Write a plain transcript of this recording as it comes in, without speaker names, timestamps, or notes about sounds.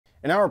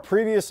In our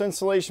previous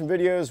installation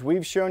videos,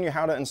 we've shown you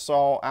how to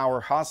install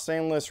our HAAS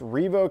Stainless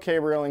REVO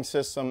cable railing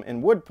system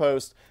in wood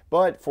post,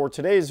 but for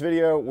today's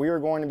video, we are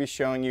going to be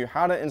showing you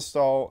how to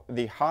install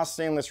the HAAS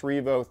Stainless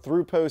REVO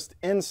through post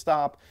end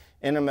stop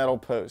in a metal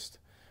post.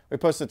 We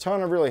post a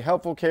ton of really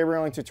helpful cable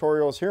railing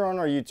tutorials here on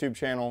our YouTube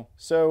channel,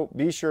 so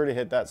be sure to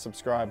hit that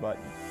subscribe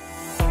button.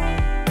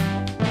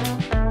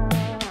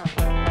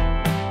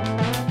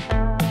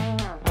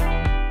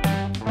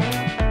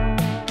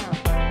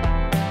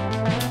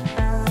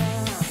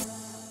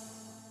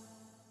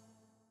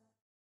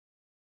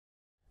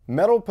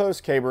 Metal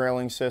post cable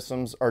railing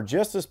systems are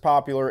just as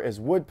popular as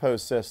wood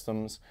post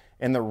systems,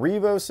 and the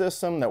REVO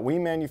system that we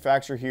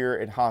manufacture here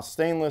at HAAS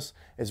Stainless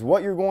is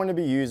what you're going to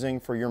be using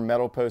for your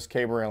metal post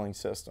cable railing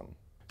system.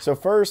 So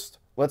first,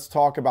 let's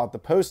talk about the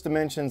post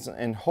dimensions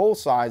and hole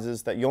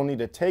sizes that you'll need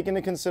to take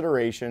into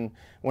consideration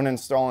when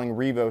installing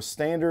REVO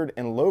standard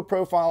and low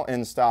profile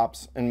end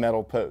stops in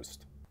metal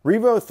post.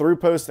 REVO through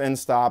post end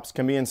stops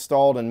can be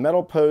installed in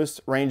metal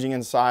posts ranging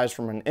in size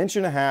from 1.5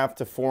 inches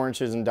to 4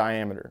 inches in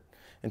diameter.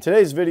 In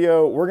today's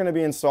video, we're going to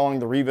be installing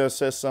the REVO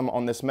system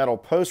on this metal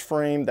post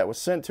frame that was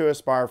sent to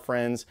us by our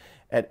friends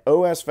at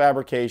OS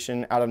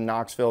Fabrication out of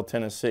Knoxville,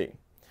 Tennessee.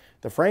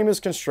 The frame is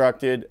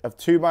constructed of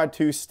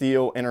 2x2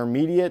 steel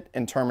intermediate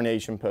and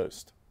termination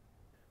post.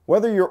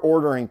 Whether you're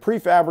ordering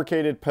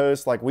prefabricated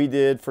posts like we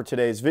did for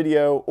today's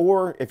video,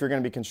 or if you're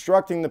going to be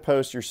constructing the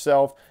post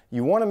yourself,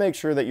 you want to make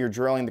sure that you're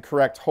drilling the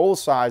correct hole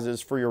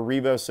sizes for your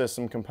REVO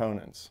system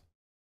components.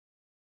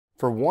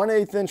 For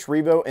 1/8 inch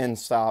REVO end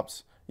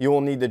stops, you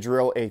will need to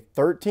drill a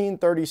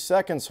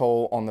 13/32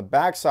 hole on the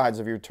back sides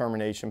of your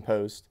termination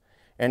post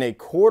and a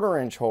 1/4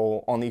 inch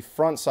hole on the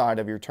front side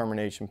of your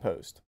termination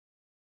post.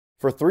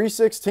 For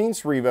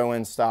 3/16 REVO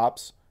end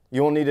stops,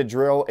 you will need to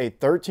drill a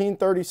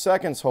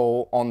 13/32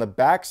 hole on the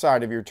back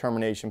side of your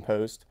termination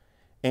post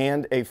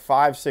and a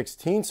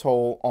 5/16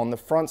 hole on the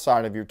front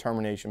side of your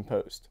termination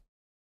post.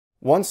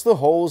 Once the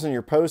holes in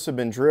your post have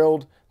been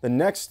drilled, the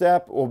next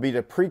step will be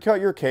to pre-cut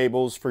your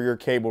cables for your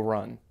cable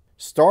run.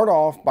 Start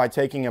off by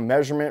taking a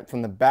measurement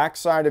from the back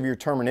side of your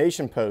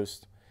termination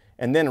post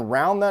and then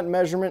round that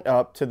measurement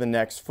up to the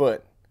next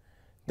foot.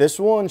 This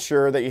will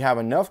ensure that you have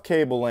enough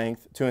cable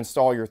length to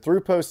install your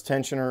through post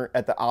tensioner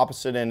at the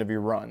opposite end of your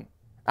run.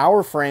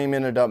 Our frame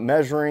ended up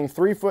measuring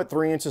 3 foot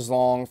 3 inches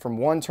long from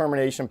one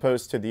termination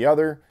post to the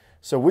other,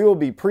 so we will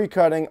be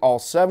pre-cutting all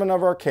 7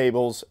 of our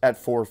cables at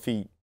 4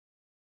 feet.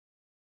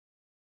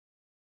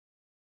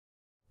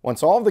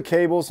 Once all of the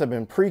cables have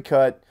been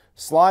pre-cut,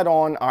 slide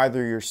on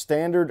either your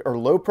standard or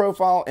low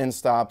profile end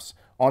stops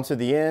onto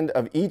the end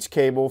of each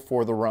cable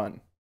for the run.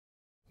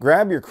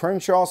 Grab your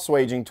Crenshaw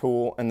swaging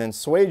tool and then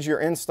swage your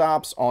end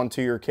stops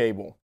onto your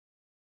cable.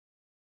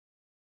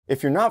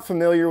 If you're not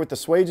familiar with the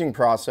swaging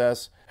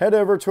process, head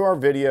over to our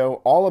video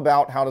all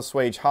about how to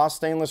swage HAAS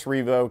Stainless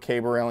REVO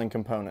cable railing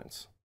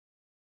components.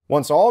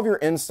 Once all of your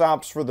end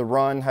stops for the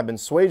run have been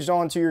swaged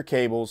onto your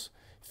cables,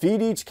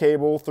 feed each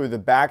cable through the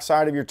back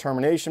side of your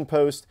termination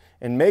post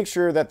and make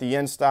sure that the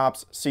end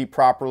stops seat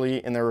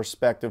properly in their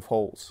respective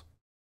holes.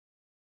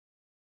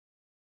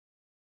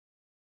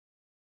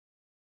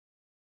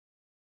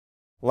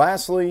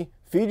 Lastly,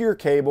 feed your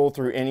cable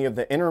through any of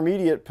the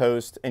intermediate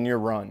posts in your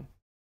run.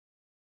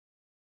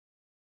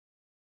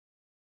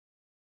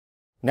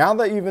 Now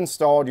that you've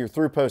installed your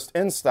through post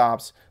end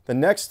stops, the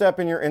next step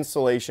in your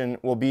installation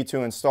will be to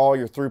install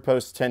your through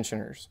post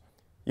tensioners.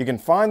 You can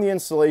find the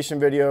installation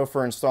video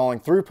for installing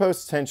through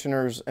post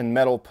tensioners and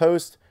metal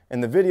post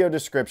in the video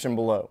description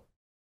below.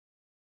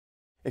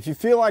 If you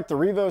feel like the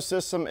REVO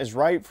system is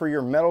right for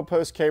your metal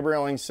post cable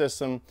railing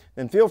system,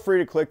 then feel free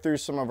to click through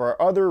some of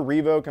our other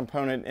REVO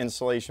component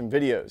installation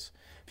videos.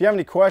 If you have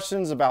any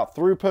questions about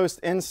through post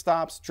end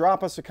stops,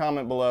 drop us a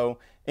comment below,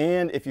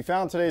 and if you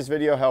found today's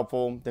video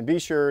helpful, then be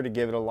sure to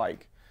give it a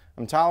like.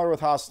 I'm Tyler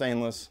with HAAS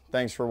Stainless.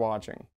 Thanks for watching.